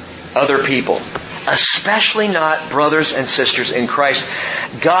other people, especially not brothers and sisters in Christ.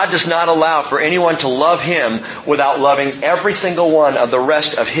 God does not allow for anyone to love Him without loving every single one of the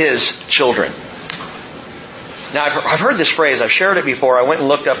rest of His children. Now, I've heard this phrase. I've shared it before. I went and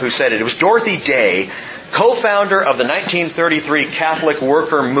looked up who said it. It was Dorothy Day, co-founder of the 1933 Catholic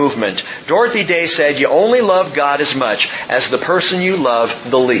Worker Movement. Dorothy Day said, "You only love God as much as the person you love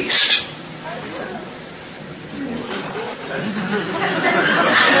the least."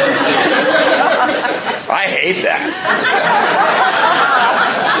 I hate that.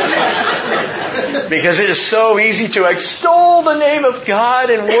 Because it is so easy to extol the name of God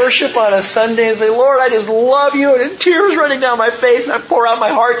and worship on a Sunday and say, "Lord, I just love you," and tears running down my face, and I pour out my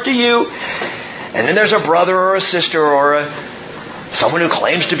heart to you. And then there's a brother or a sister or someone who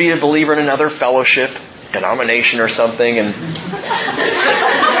claims to be a believer in another fellowship, denomination or something, and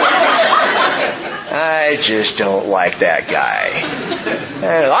I just don't like that guy.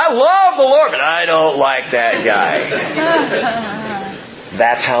 I love the Lord, but I don't like that guy.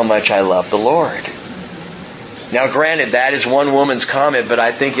 That's how much I love the Lord. Now granted, that is one woman's comment, but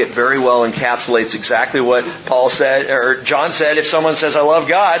I think it very well encapsulates exactly what Paul said, or John said, if someone says, "I love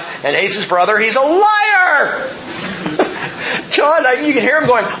God," and hates his brother, he's a liar! John, you can hear him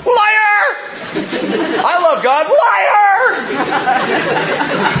going, "Liar! I love God, liar!"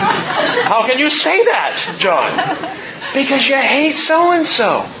 How can you say that, John? Because you hate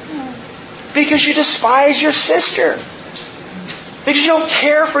so-and-so. Because you despise your sister. Because you don't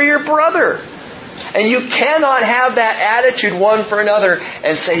care for your brother. And you cannot have that attitude one for another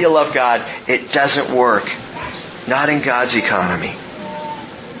and say you love God. It doesn't work. Not in God's economy.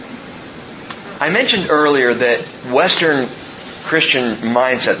 I mentioned earlier that Western Christian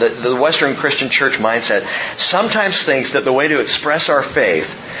mindset, the Western Christian church mindset, sometimes thinks that the way to express our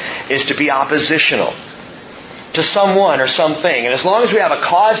faith is to be oppositional to someone or something. And as long as we have a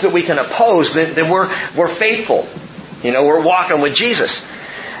cause that we can oppose, then we're faithful. We're walking with Jesus.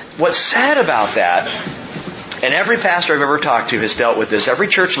 What's sad about that, and every pastor I've ever talked to has dealt with this, every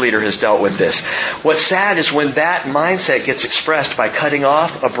church leader has dealt with this. What's sad is when that mindset gets expressed by cutting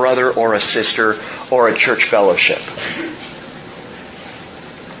off a brother or a sister or a church fellowship.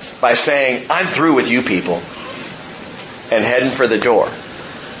 By saying, "I'm through with you people," and heading for the door.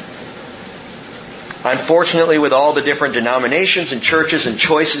 Unfortunately, with all the different denominations and churches and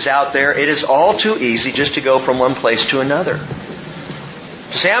choices out there, it is all too easy just to go from one place to another.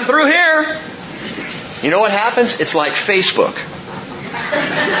 To say, "I'm through here." You know what happens? It's like Facebook.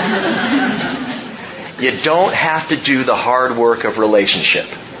 You don't have to do the hard work of relationship.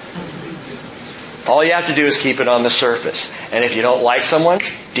 All you have to do is keep it on the surface. And if you don't like someone,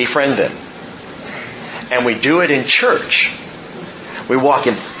 defriend them. And we do it in church. We walk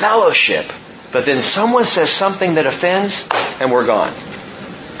in fellowship, but then someone says something that offends, and we're gone.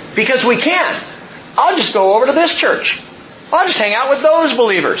 Because we can. I'll just go over to this church. I'll just hang out with those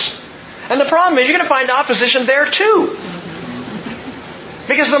believers. And the problem is you're going to find opposition there too.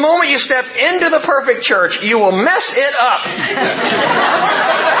 Because the moment you step into the perfect church, you will mess it up.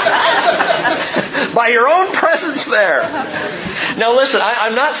 By your own presence there. Now listen,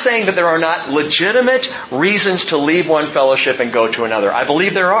 I'm not saying that there are not legitimate reasons to leave one fellowship and go to another. I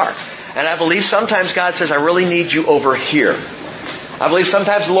believe there are. And I believe sometimes God says, "I really need you over here." I believe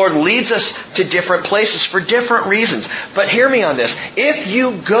sometimes the Lord leads us to different places for different reasons. But hear me on this. If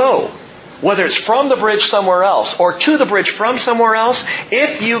you go, whether it's from the bridge somewhere else or to the bridge from somewhere else,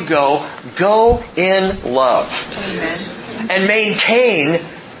 if you go in love. Amen. And maintain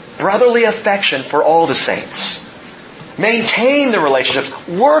brotherly affection for all the saints. Maintain the relationships.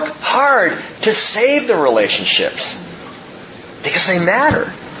 Work hard to save the relationships. Because they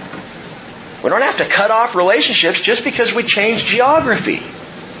matter. We don't have to cut off relationships just because we change geography.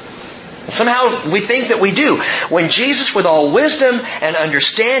 Somehow we think that we do. When Jesus, with all wisdom and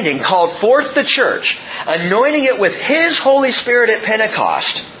understanding, called forth the church, anointing it with His Holy Spirit at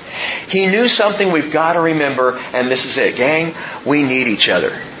Pentecost, He knew something we've got to remember, and this is it. Gang, we need each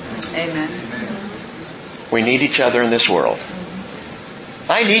other. Amen. We need each other in this world.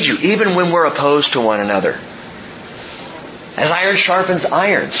 I need you, even when we're opposed to one another. As iron sharpens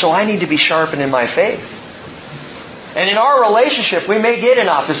iron, so I need to be sharpened in my faith. And in our relationship, we may get in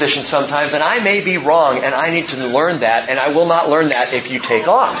opposition sometimes, and I may be wrong, and I need to learn that, and I will not learn that if you take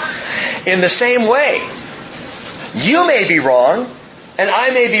off. In the same way, you may be wrong, and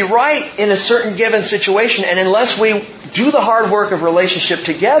I may be right in a certain given situation, and unless we do the hard work of relationship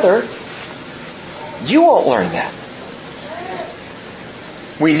together, you won't learn that.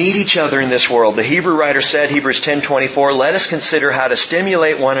 We need each other in this world. The Hebrew writer said, Hebrews 10:24, let us consider how to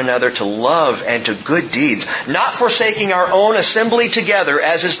stimulate one another to love and to good deeds, not forsaking our own assembly together,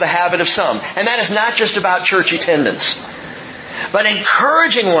 as is the habit of some. And that is not just about church attendance, but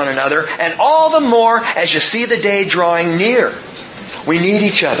encouraging one another, and all the more as you see the day drawing near. We need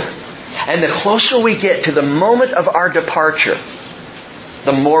each other. And the closer we get to the moment of our departure,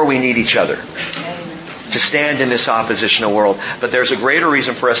 the more we need each other to stand in this oppositional world. But there's a greater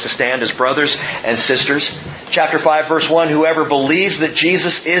reason for us to stand as brothers and sisters. Chapter 5, verse 1, whoever believes that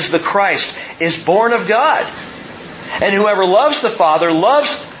Jesus is the Christ is born of God. And whoever loves the Father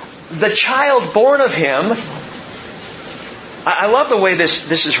loves the child born of Him. I love the way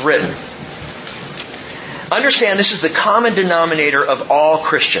this is written. Understand, this is the common denominator of all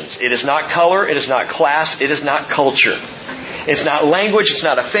Christians. It is not color, it is not class, it is not culture. It's not language, it's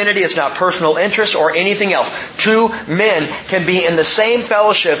not affinity, it's not personal interest or anything else. Two men can be in the same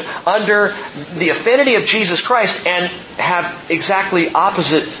fellowship under the affinity of Jesus Christ and have exactly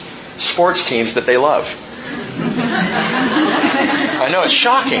opposite sports teams that they love. I know, it's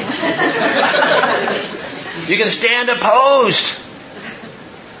shocking. You can stand opposed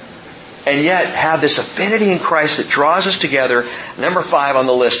and yet have this affinity in Christ that draws us together. Number 5 on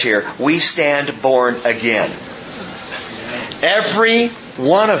the list here, we stand born again. Every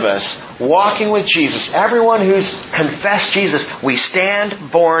one of us walking with Jesus, everyone who's confessed Jesus, we stand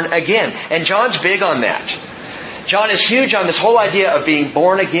born again. And John's big on that. John is huge on this whole idea of being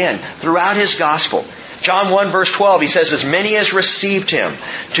born again throughout his gospel. John 1 verse 12, he says, as many as received Him,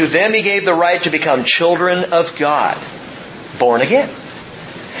 to them He gave the right to become children of God. Born again.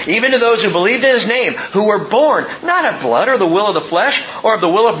 Even to those who believed in His name, who were born, not of blood or the will of the flesh or of the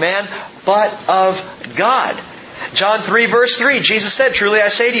will of man, but of God. John 3 verse 3, Jesus said, truly I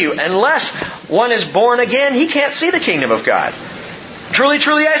say to you, unless one is born again, he can't see the kingdom of God. Truly,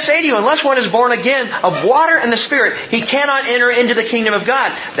 truly I say to you, unless one is born again of water and the Spirit, he cannot enter into the kingdom of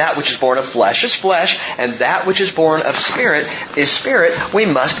God. That which is born of flesh is flesh, and that which is born of Spirit is spirit. We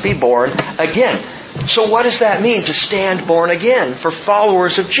must be born again. So what does that mean to stand born again for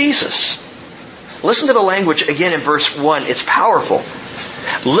followers of Jesus? Listen to the language again in verse 1. It's powerful.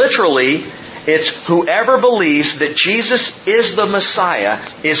 Literally, it's whoever believes that Jesus is the Messiah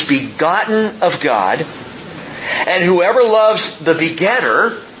is begotten of God, and whoever loves the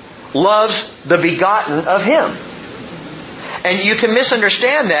begetter loves the begotten of Him. And you can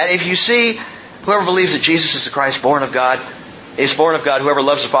misunderstand that if you see whoever believes that Jesus is the Christ born of God is born of God. Whoever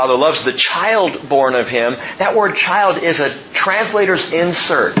loves the Father loves the child born of Him. That word child is a translator's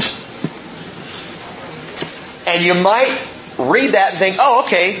insert. And you might read that and think, oh,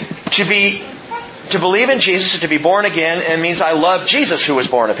 okay, to believe in Jesus is to be born again, and it means I love Jesus who was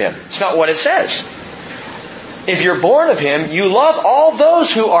born of Him. It's not what it says. If you're born of Him, you love all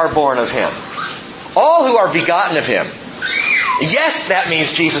those who are born of Him. All who are begotten of Him. Yes, that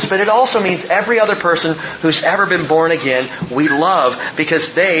means Jesus, but it also means every other person who's ever been born again, we love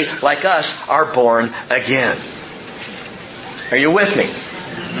because they, like us, are born again. Are you with me?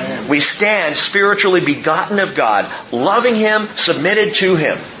 We stand spiritually begotten of God, loving Him, submitted to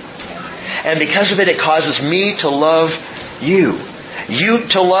Him. And because of it, it causes me to love you. You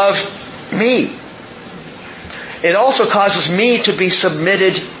to love me. It also causes me to be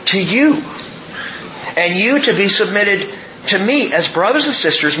submitted to you. And you to be submitted to me as brothers and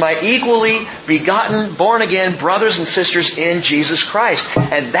sisters, my equally begotten, born again brothers and sisters in Jesus Christ.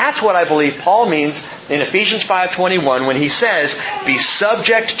 And that's what I believe Paul means in Ephesians 5:21 when he says, be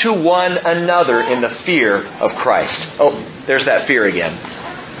subject to one another in the fear of Christ. Oh, there's that fear again.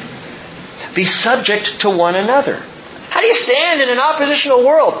 Be subject to one another. How do you stand in an oppositional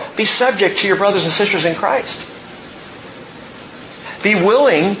world? Be subject to your brothers and sisters in Christ. Be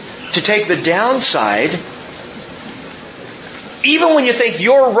willing to take the downside. Even when you think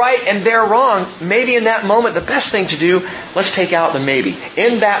you're right and they're wrong, maybe in that moment, the best thing to do, let's take out the maybe.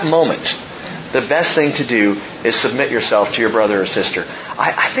 In that moment, the best thing to do is submit yourself to your brother or sister.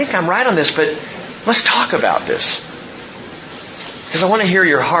 I think I'm right on this, but let's talk about this. Because I want to hear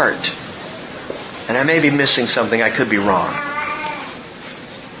your heart. And I may be missing something. I could be wrong.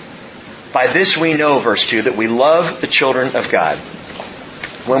 By this we know, verse 2, that we love the children of God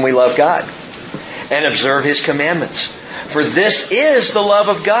when we love God and observe His commandments. For this is the love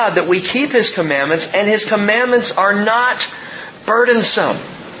of God, that we keep His commandments, and His commandments are not burdensome.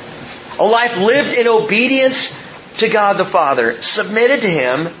 A life lived in obedience to God the Father, submitted to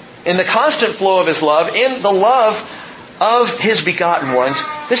Him in the constant flow of His love, in the love of His begotten ones.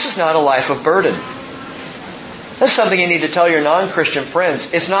 This is not a life of burden. That's something you need to tell your non-Christian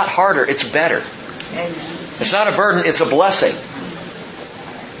friends. It's not harder, it's better. Amen. It's not a burden, it's a blessing.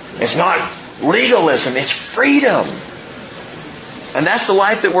 It's not legalism, it's freedom. And that's the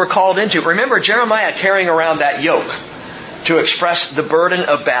life that we're called into. Remember Jeremiah carrying around that yoke to express the burden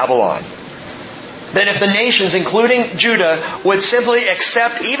of Babylon. That if the nations, including Judah, would simply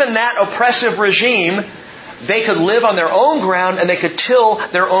accept even that oppressive regime, they could live on their own ground and they could till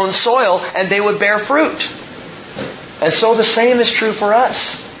their own soil and they would bear fruit. And so the same is true for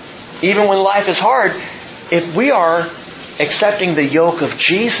us. Even when life is hard, if we are accepting the yoke of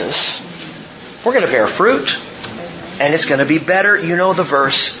Jesus, we're going to bear fruit. And it's going to be better. You know the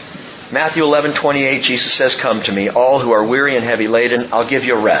verse. Matthew 11:28, Jesus says, "Come to me, all who are weary and heavy laden, I'll give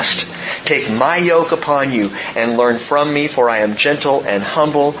you rest. Take my yoke upon you and learn from me, for I am gentle and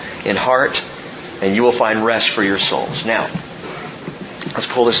humble in heart, and you will find rest for your souls." Now, let's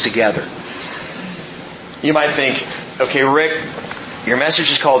pull this together. You might think, okay, Rick, your message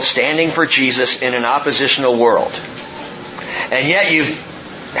is called Standing for Jesus in an Oppositional World. And yet you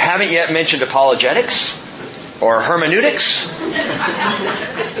haven't yet mentioned apologetics, or hermeneutics,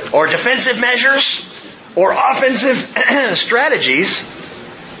 or defensive measures, or offensive strategies.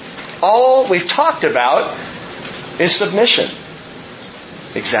 All we've talked about is submission.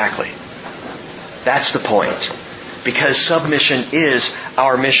 Exactly. That's the point. Because submission is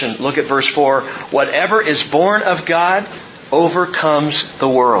our mission. Look at verse 4. Whatever is born of God overcomes the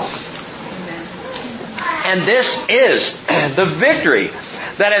world. And this is the victory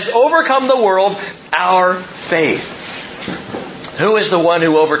that has overcome the world, our faith. Who is the one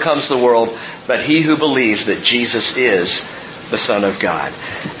who overcomes the world but he who believes that Jesus is the Son of God?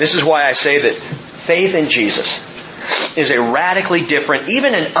 This is why I say that faith in Jesus is a radically different,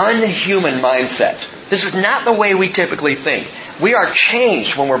 even an unhuman mindset. This is not the way we typically think. We are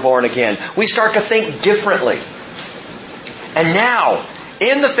changed when we're born again. We start to think differently. And now,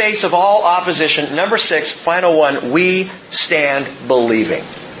 in the face of all opposition, number 6, final one, we stand believing.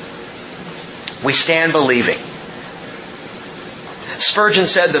 We stand believing. Spurgeon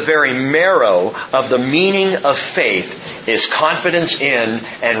said the very marrow of the meaning of faith is confidence in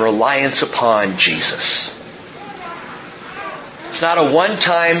and reliance upon Jesus. It's not a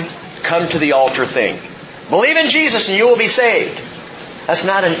one-time come to the altar thing. Believe in Jesus and you will be saved. That's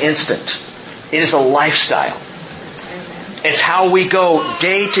not an instant. It is a lifestyle. It's how we go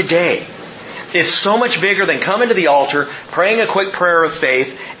day to day. It's so much bigger than coming to the altar, praying a quick prayer of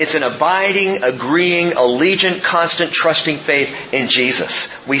faith. It's an abiding, agreeing, allegiant, constant, trusting faith in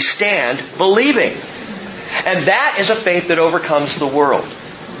Jesus. We stand believing. And that is a faith that overcomes the world.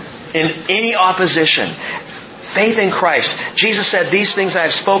 In any opposition. Faith in Christ. Jesus said, "These things I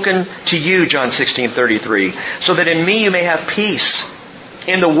have spoken to you," John 16:33, "so that in me you may have peace.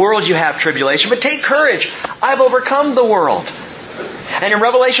 In the world you have tribulation, but take courage. I've overcome the world." And in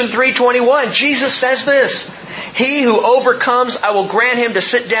Revelation 3:21, Jesus says this, "He who overcomes, I will grant him to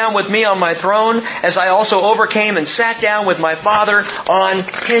sit down with me on my throne, as I also overcame and sat down with my Father on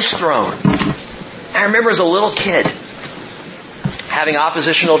His throne." I remember as a little kid having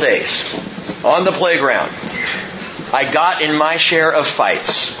oppositional days on the playground. I got in my share of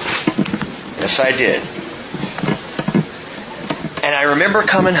fights. Yes, I did. And I remember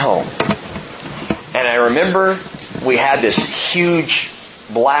coming home. And I remember we had this huge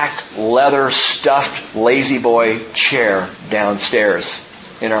black leather stuffed lazy boy chair downstairs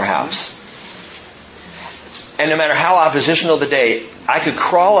in our house. And no matter how oppositional the day, I could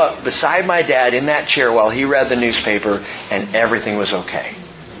crawl up beside my dad in that chair while he read the newspaper and everything was okay.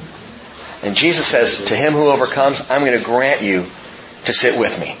 And Jesus says, "To him who overcomes, I'm going to grant you to sit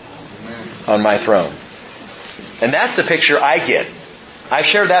with me on my throne." And that's the picture I get. I've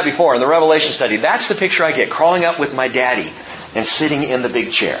shared that before in the Revelation study. That's the picture I get, crawling up with my daddy and sitting in the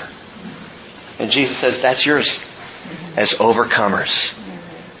big chair. And Jesus says, that's yours as overcomers.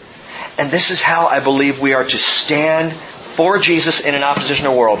 And this is how I believe we are to stand for Jesus in an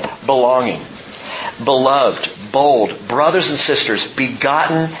oppositional world. Belonging, beloved, bold, brothers and sisters,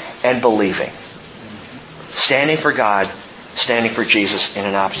 begotten and believing. Standing for God, standing for Jesus in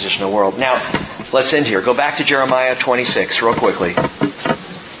an oppositional world. Now, let's end here. Go back to Jeremiah 26 real quickly.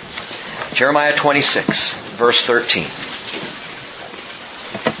 Jeremiah 26, verse 13.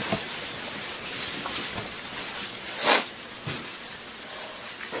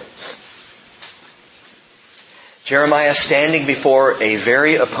 Jeremiah, standing before a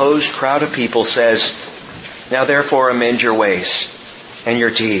very opposed crowd of people, says, "Now therefore amend your ways and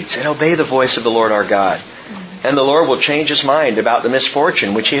your deeds, and obey the voice of the Lord our God. And the Lord will change His mind about the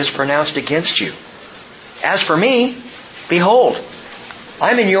misfortune which He has pronounced against you. As for me, behold,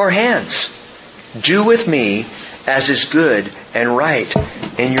 I'm in your hands. Do with me as is good and right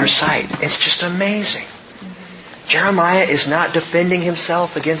in your sight." It's just amazing. Jeremiah is not defending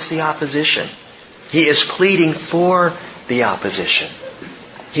himself against the opposition. He is pleading for the opposition.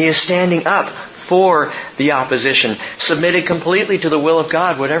 He is standing up for the opposition, submitted completely to the will of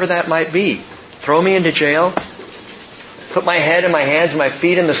God, whatever that might be. Throw me into jail, put my head in my hands and my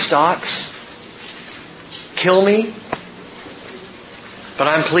feet in the stocks, kill me. But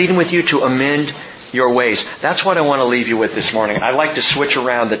I'm pleading with you to amend your ways. That's what I want to leave you with this morning. I'd like to switch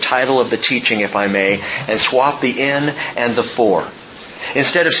around the title of the teaching, if I may, and swap the in and the for.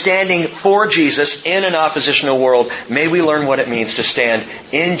 Instead of standing for Jesus in an oppositional world, may we learn what it means to stand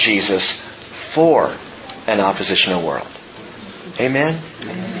in Jesus for an oppositional world. Amen?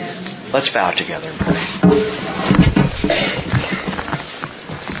 Amen. Let's bow together and pray.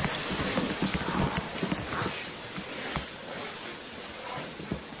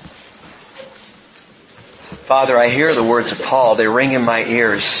 Father, I hear the words of Paul. They ring in my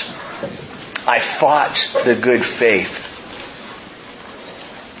ears. I fought the good faith.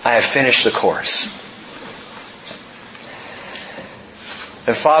 I have finished the course.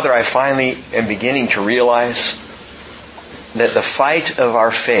 And Father, I finally am beginning to realize that the fight of our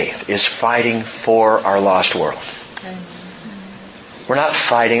faith is fighting for our lost world. We're not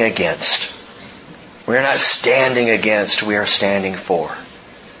fighting against. We're not standing against. We are standing for.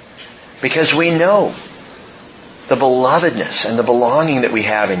 Because we know the belovedness and the belonging that we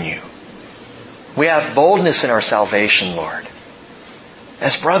have in You. We have boldness in our salvation, Lord.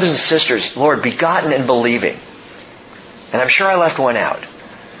 As brothers and sisters, Lord, begotten and believing. And I'm sure I left one out.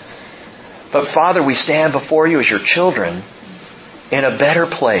 But Father, we stand before You as Your children in a better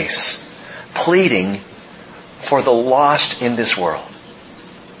place, pleading for the lost in this world.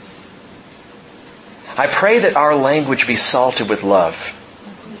 I pray that our language be salted with love.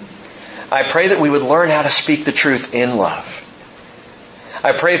 I pray that we would learn how to speak the truth in love.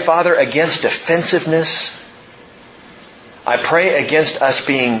 I pray, Father, against defensiveness. I pray against us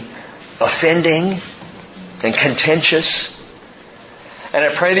being offending and contentious. And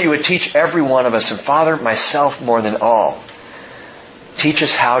I pray that You would teach every one of us, and Father, myself more than all, teach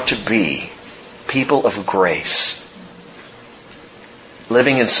us how to be people of grace,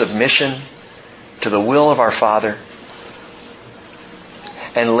 living in submission to the will of our Father,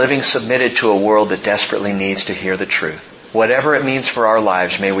 and living submitted to a world that desperately needs to hear the truth. Whatever it means for our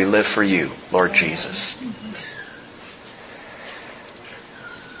lives, may we live for You, Lord Jesus.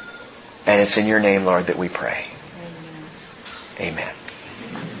 And it's in Your name, Lord, that we pray. Amen.